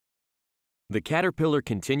The Caterpillar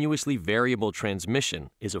continuously variable transmission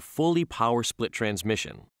is a fully power split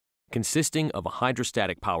transmission, consisting of a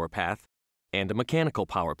hydrostatic power path and a mechanical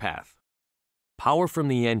power path. Power from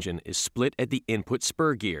the engine is split at the input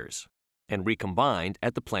spur gears and recombined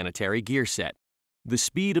at the planetary gear set. The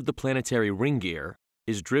speed of the planetary ring gear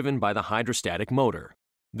is driven by the hydrostatic motor.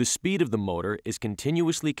 The speed of the motor is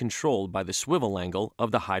continuously controlled by the swivel angle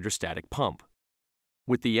of the hydrostatic pump.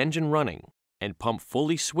 With the engine running and pump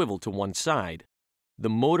fully swiveled to one side, the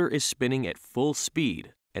motor is spinning at full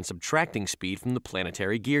speed and subtracting speed from the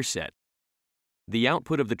planetary gear set. The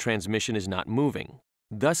output of the transmission is not moving,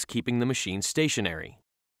 thus keeping the machine stationary.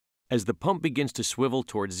 As the pump begins to swivel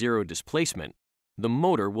towards zero displacement, the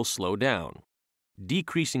motor will slow down,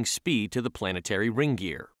 decreasing speed to the planetary ring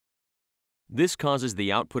gear. This causes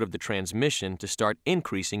the output of the transmission to start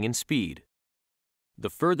increasing in speed. The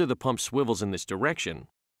further the pump swivels in this direction,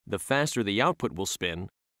 the faster the output will spin,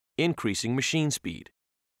 increasing machine speed.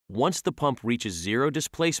 Once the pump reaches zero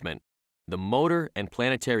displacement, the motor and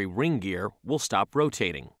planetary ring gear will stop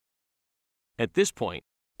rotating. At this point,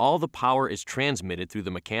 all the power is transmitted through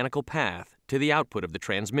the mechanical path to the output of the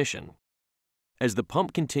transmission. As the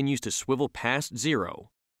pump continues to swivel past zero,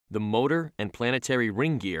 the motor and planetary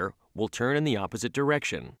ring gear will turn in the opposite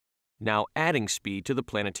direction, now adding speed to the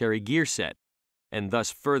planetary gear set, and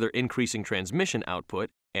thus further increasing transmission output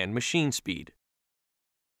and machine speed.